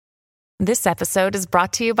This episode is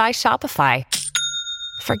brought to you by Shopify.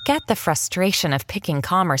 Forget the frustration of picking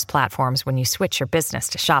commerce platforms when you switch your business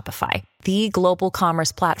to Shopify, the global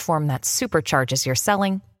commerce platform that supercharges your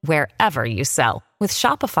selling wherever you sell. With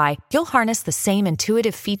Shopify, you'll harness the same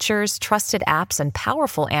intuitive features, trusted apps, and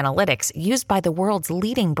powerful analytics used by the world's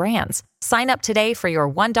leading brands. Sign up today for your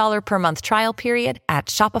 $1 per month trial period at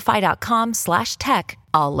shopify.com/tech,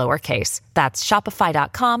 all lowercase. That's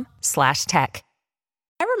shopify.com/tech.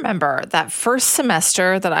 I remember that first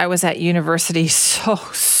semester that I was at university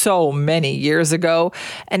so many years ago,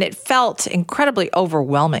 and it felt incredibly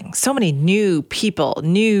overwhelming. So many new people,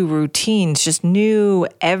 new routines, just new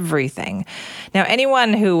everything. Now,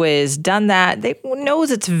 anyone who has done that, they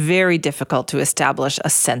knows it's very difficult to establish a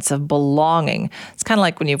sense of belonging. It's kind of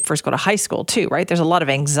like when you first go to high school too, right? There's a lot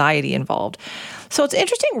of anxiety involved. So it's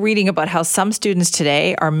interesting reading about how some students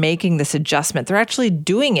today are making this adjustment. They're actually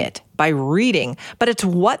doing it by reading, but it's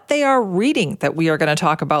what they are reading that we are going to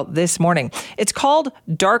talk about this morning. It's called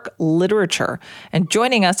dark literature. And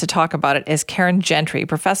joining us to talk about it is Karen Gentry,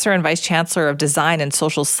 professor and vice chancellor of design and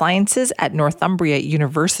social sciences at Northumbria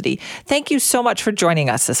University. Thank you so much for joining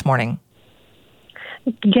us this morning.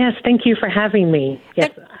 Yes, thank you for having me. Yes.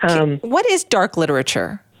 What is dark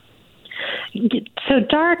literature? So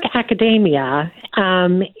dark academia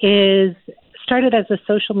is started as a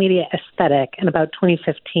social media aesthetic in about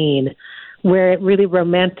 2015, where it really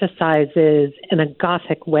romanticizes in a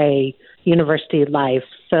gothic way university life.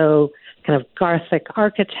 So kind of gothic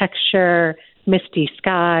architecture, misty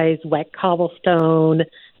skies, wet cobblestone,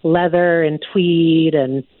 leather and tweed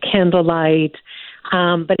and candlelight.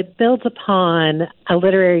 But it builds upon a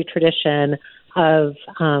literary tradition of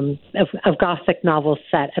Gothic novels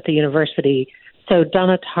set at the university. So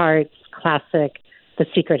Donna Tartt's classic, The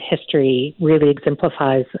Secret History, really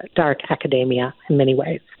exemplifies dark academia in many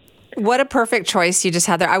ways. What a perfect choice you just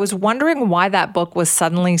had there. I was wondering why that book was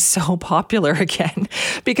suddenly so popular again,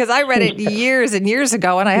 because I read it years and years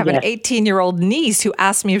ago, and I have an 18-year-old niece who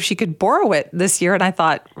asked me if she could borrow it this year, and I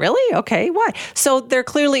thought, really? Okay, why? So there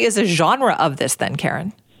clearly is a genre of this then,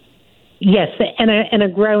 Karen. Yes, and a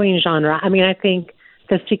growing genre. I mean, I think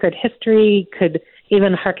The Secret History could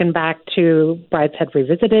even harken back to Brideshead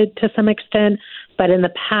Revisited to some extent. But in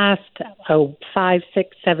the past 5,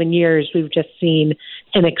 6, 7 years, we've just seen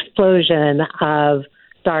an explosion of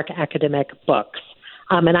dark academic books.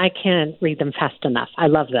 And I can't read them fast enough. I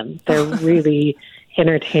love them. They're really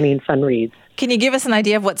entertaining, fun reads. Can you give us an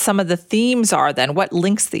idea of what some of the themes are then? What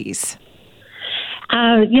links these?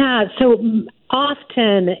 So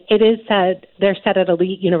often it is that they're set at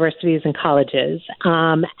elite universities and colleges,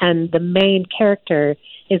 and the main character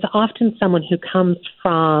is often someone who comes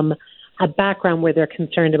from a background where they're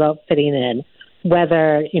concerned about fitting in,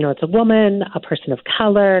 whether, it's a woman, a person of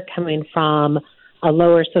color coming from a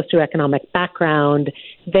lower socioeconomic background.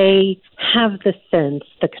 They have the sense,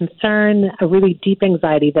 the concern, a really deep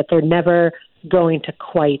anxiety that they're never going to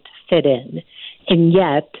quite fit in. And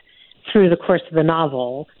yet, through the course of the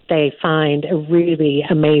novel, they find a really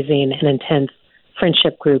amazing and intense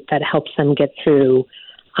friendship group that helps them get through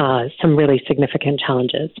some really significant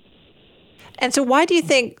challenges. And so why do you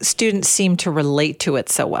think students seem to relate to it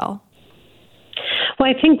so well? Well,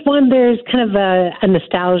 I think, one, there's kind of a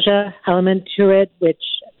nostalgia element to it, which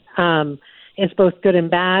is both good and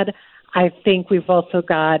bad. I think we've also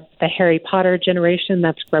got the Harry Potter generation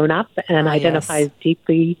that's grown up and identifies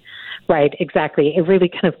deeply. Right, exactly. It really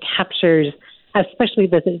kind of captures, especially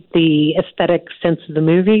the aesthetic sense of the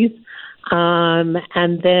movies.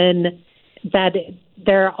 And then that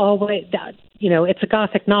they're always, it's a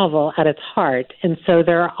Gothic novel at its heart. And so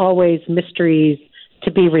there are always mysteries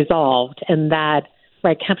to be resolved. And that,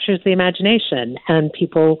 captures the imagination. And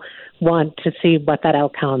people want to see what that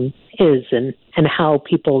outcome is and how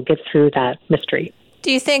people get through that mystery.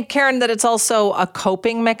 Do you think, Karen, that it's also a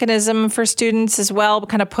coping mechanism for students as well,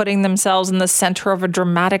 kind of putting themselves in the center of a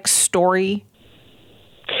dramatic story?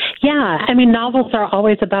 Yeah, I mean, novels are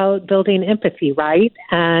always about building empathy, right?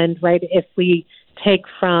 And, if we take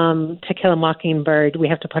from To Kill a Mockingbird, we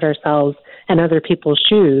have to put ourselves in other people's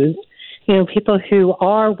shoes. People who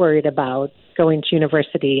are worried about going to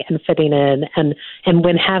university and fitting in, and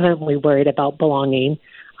when haven't we worried about belonging?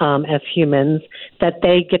 As humans, that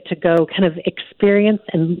they get to go kind of experience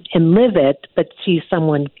and live it, but see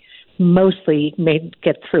someone mostly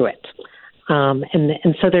get through it.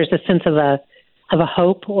 And so there's a sense of a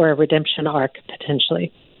hope or a redemption arc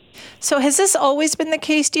potentially. So has this always been the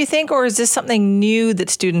case, do you think, or is this something new that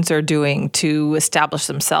students are doing to establish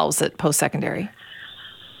themselves at post-secondary?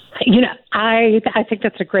 I think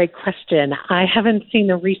that's a great question. I haven't seen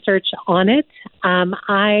the research on it.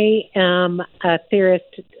 I am a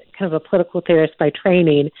theorist kind of a political theorist by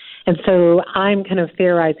training. And so I'm kind of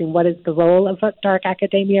theorizing what is the role of dark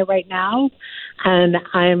academia right now. And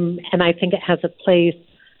I think it has a place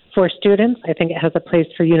for students. I think it has a place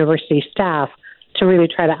for university staff to really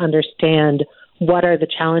try to understand what are the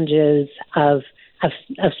challenges of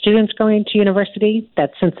students going to university,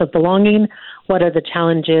 that sense of belonging. What are the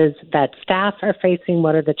challenges that staff are facing?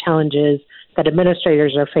 What are the challenges that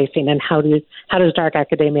administrators are facing? And how does dark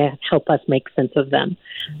academia help us make sense of them?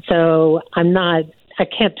 So I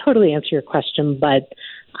can't totally answer your question, but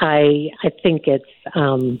I think it's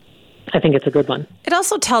a good one. It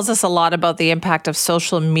also tells us a lot about the impact of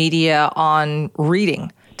social media on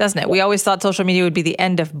reading, doesn't it? We always thought social media would be the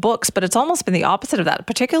end of books, but it's almost been the opposite of that,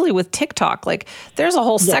 particularly with TikTok. Like, there's a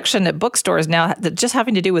whole section at bookstores now that just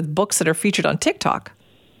having to do with books that are featured on TikTok.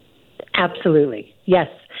 Absolutely. Yes.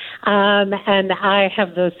 And I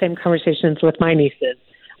have those same conversations with my nieces,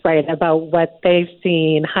 right, about what they've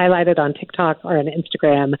seen highlighted on TikTok or on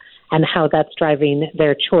Instagram and how that's driving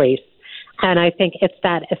their choice. And I think it's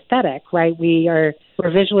that aesthetic, right? We're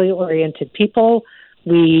visually oriented people.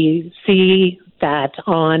 We see that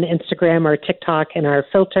on Instagram or TikTok in our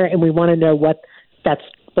filter, and we want to know what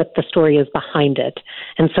the story is behind it.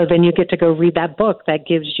 And so then you get to go read that book that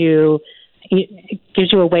gives you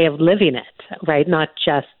a way of living it, right? Not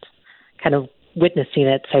just kind of witnessing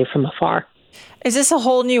it, say, from afar. Is this a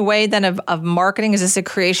whole new way then of marketing? Is this a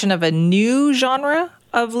creation of a new genre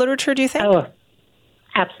of literature, do you think? Oh,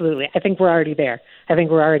 absolutely. I think we're already there. I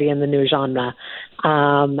think we're already in the new genre.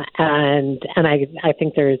 And I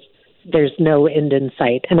think there's no end in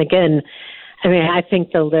sight. And again, I mean, I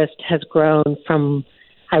think the list has grown from,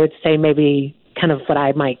 I would say, maybe kind of what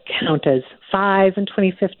I might count as 5 in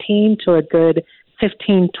 2015 to a good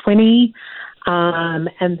 15, 20.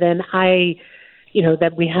 And then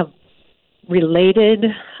that we have related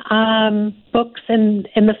books in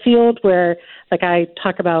the field where, like I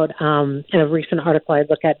talk about in a recent article, I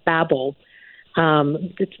look at Babel.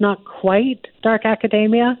 It's not quite dark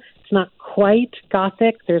academia. It's not quite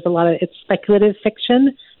gothic. There's it's speculative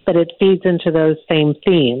fiction, but it feeds into those same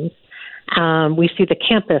themes. We see the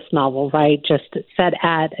campus novel, right, just set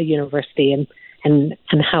at a university and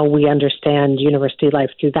how we understand university life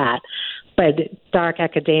through that. But dark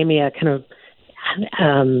academia kind of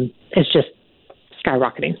is just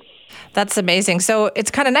skyrocketing. That's amazing. So it's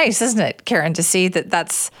kind of nice, isn't it, Karen, to see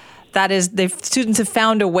students have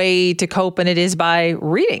found a way to cope, and it is by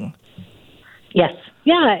reading. Yes.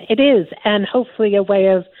 Yeah, it is. And hopefully a way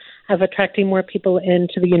of attracting more people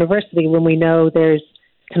into the university when we know there's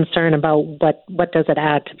concern about what does it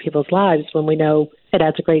add to people's lives, when we know it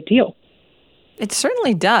adds a great deal. It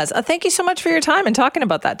certainly does. Thank you so much for your time and talking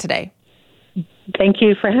about that today. Thank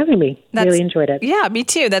you for having me. Really enjoyed it. Yeah, me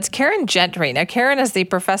too. That's Karen Gentry. Now, Karen is the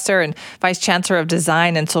professor and vice chancellor of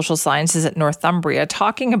design and social sciences at Northumbria,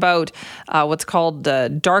 talking about what's called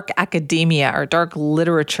dark academia or dark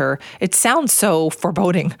literature. It sounds so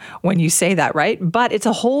foreboding when you say that, right? But it's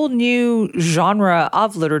a whole new genre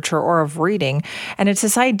of literature or of reading. And it's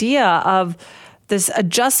this idea of this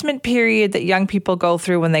adjustment period that young people go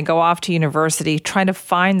through when they go off to university, trying to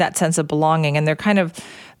find that sense of belonging. And they're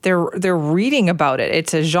reading about it.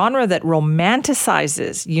 It's a genre that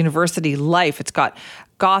romanticizes university life. It's got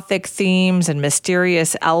gothic themes and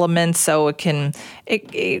mysterious elements, so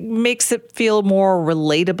it makes it feel more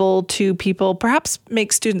relatable to people, perhaps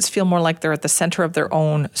makes students feel more like they're at the center of their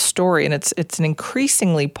own story. And it's an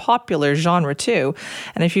increasingly popular genre too.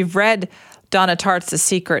 And if you've read Donna Tartt's The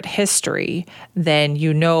Secret History, then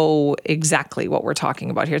you know exactly what we're talking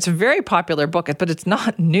about here. It's a very popular book, but it's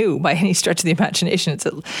not new by any stretch of the imagination. It's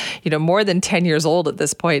more than 10 years old at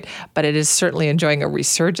this point, but it is certainly enjoying a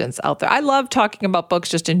resurgence out there. I love talking about books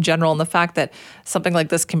just in general, and the fact that something like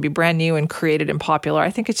this can be brand new and created and popular. I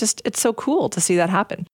think it's so cool to see that happen.